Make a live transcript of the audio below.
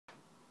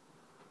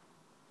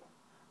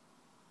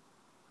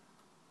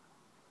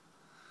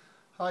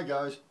Hi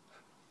guys,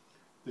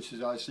 this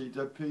is I See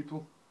Dead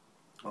People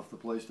off the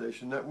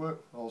PlayStation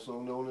Network, also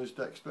known as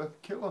Dexter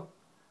Killer.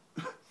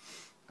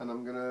 And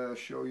I'm going to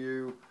show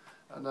you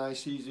a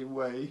nice easy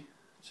way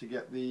to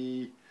get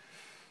the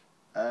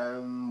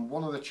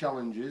one of the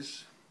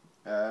challenges,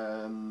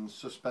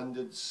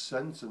 suspended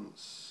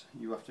sentence.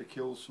 You have to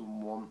kill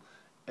someone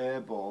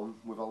airborne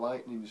with a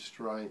lightning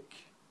strike.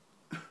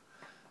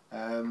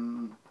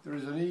 There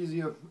is an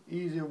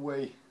easier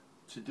way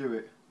to do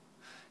it.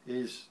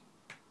 Is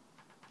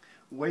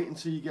wait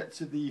until you get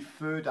to the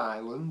third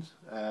island,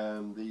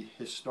 the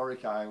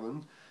historic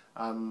island,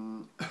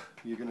 and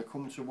you're going to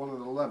come to one of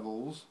the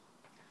levels.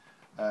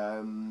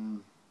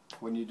 When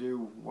you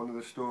do one of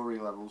the story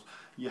levels,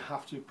 you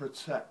have to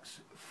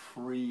protect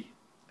three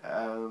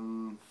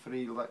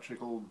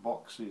electrical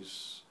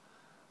boxes.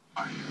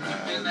 I'll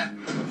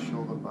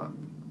show the map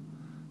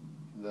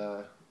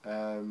there.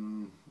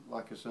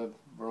 Like I said,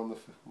 we're on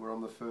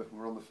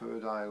the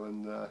third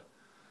island there.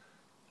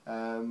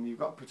 You've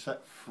got to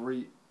protect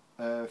three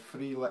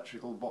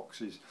electrical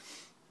boxes.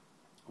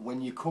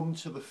 When you come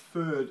to the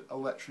third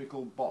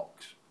electrical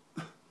box,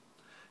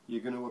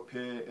 you're going to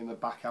appear in a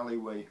back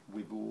alleyway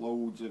with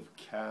loads of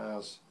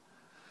cars.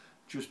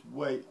 Just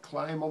wait,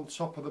 climb on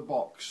top of the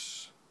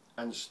box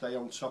and stay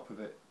on top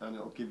of it, and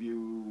it'll give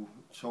you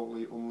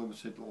totally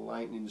unlimited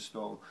lightning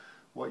storm.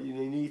 What you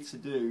need to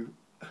do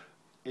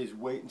is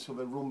wait until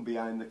they run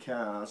behind the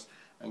cars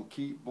and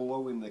keep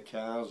blowing the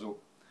cars up,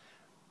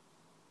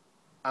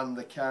 and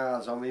the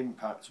cars on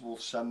impact will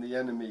send the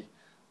enemy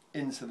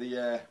into the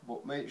air.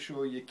 But make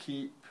sure you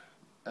keep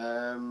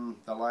the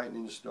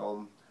lightning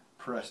storm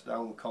pressed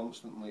down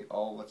constantly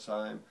all the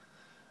time.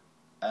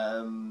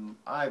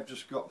 I've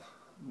just got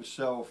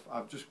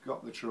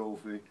the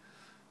trophy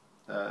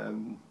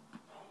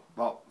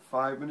about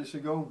 5 minutes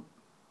ago.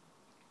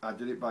 I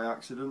did it by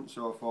accident,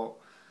 so I thought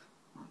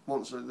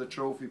once the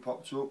trophy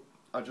popped up,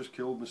 I just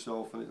killed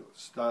myself, and it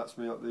starts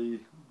me at the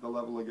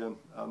level again.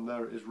 And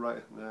there it is,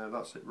 right there.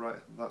 That's it, right.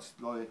 That's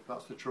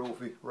the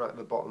trophy right at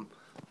the bottom.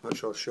 I'm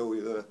sure I'll show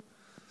you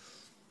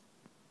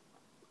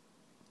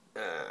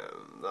there.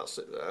 That's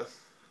it there.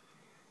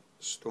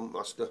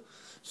 Stuntmaster.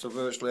 So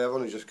virtually I've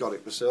only just got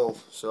it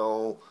myself.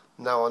 So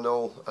now I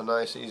know a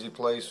nice easy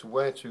place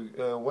where to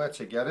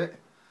get it.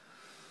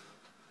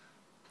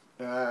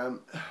 Like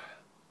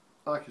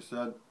I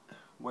said,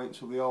 wait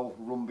until they all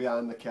run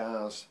behind the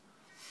cars,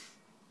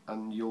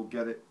 and you'll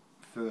get it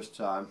first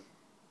time.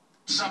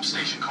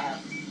 Substation call.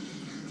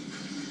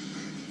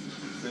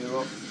 There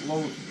are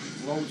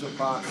loads of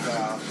parked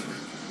cars.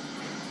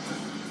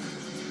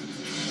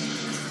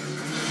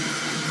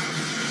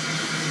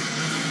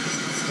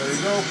 There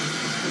you go.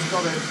 Just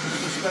got it.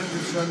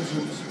 Suspended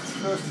sentence.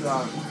 First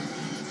time.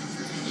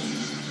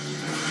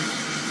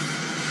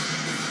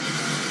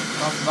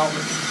 That's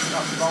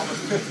about the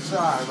fifth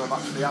time I've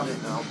actually had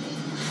it now.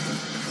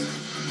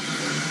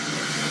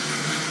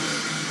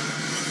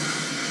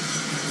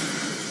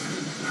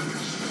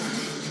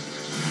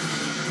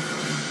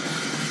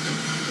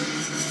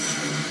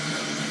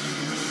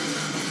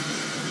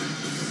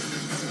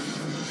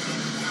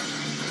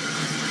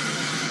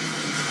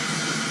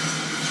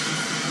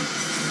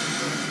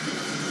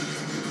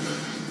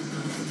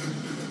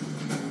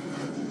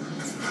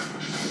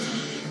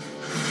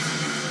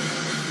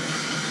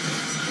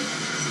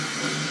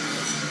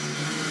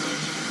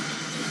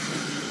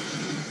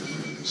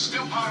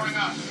 Still powering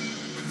up.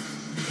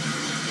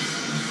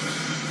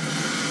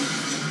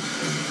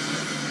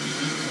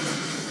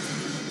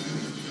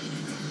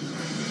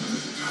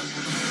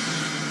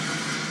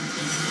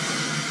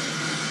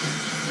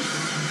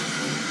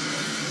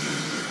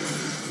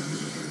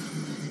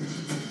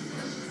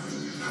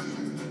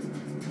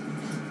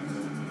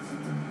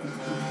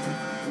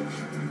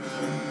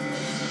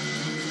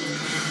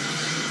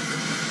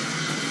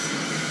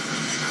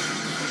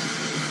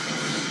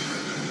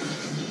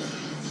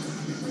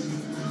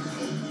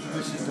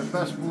 This is the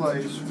best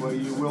place where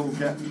you will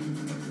get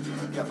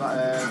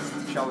that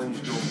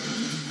challenge done.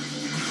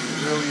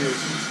 It really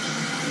is.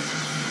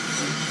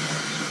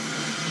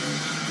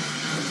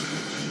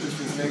 Just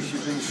in case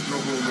you've been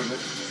struggling with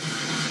it.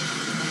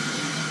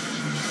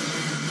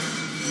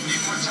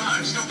 Need more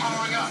time. Still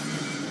powering up.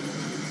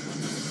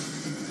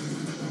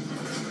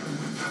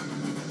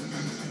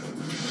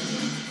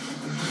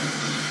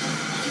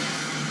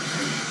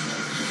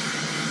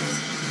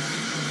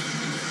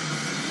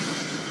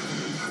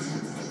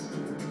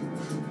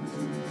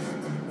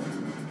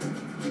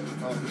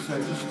 Like I say,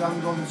 just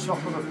stand on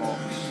top of the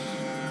box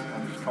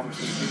and just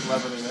constantly keep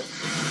leveling it.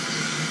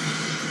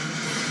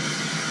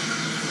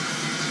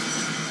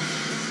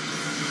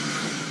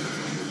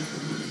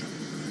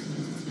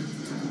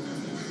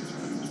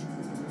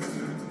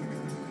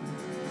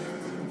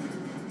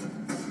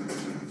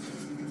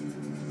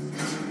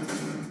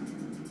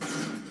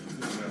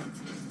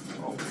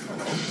 Oh,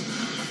 hello.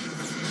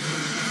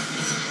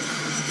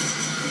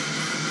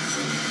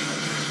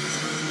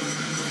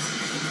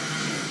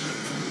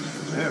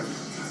 There.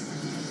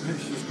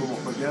 It's just come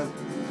up again.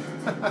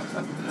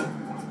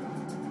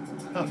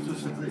 I've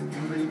just hit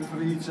it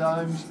three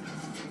times.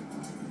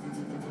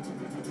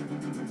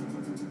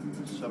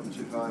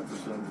 75%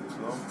 or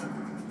so.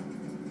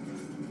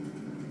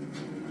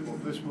 But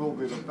this will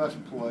be the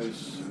best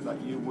place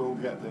that you will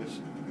get this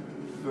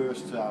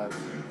first time.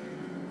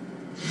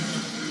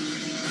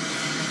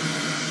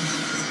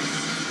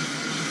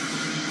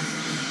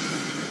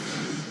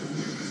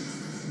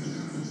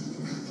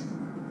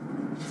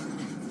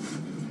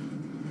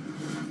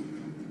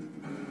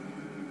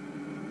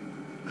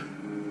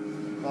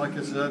 Like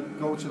I said,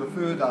 go to the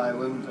third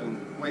island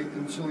and wait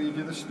until you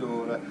do the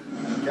story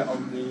and get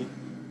on the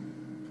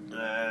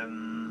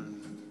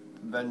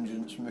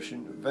Vengeance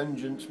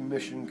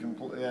mission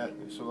complete. Yeah,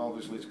 so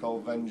obviously it's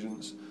called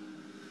Vengeance.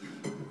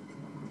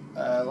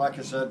 Like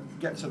I said,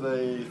 get to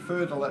the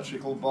third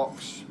electrical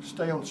box,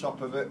 stay on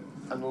top of it,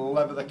 and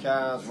lever the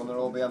cars when they're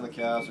all behind the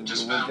cars, and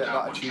you will get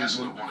that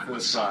achievement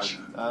first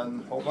time.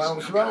 And hope that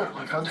was well.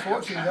 And thanks for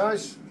watching,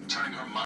 guys.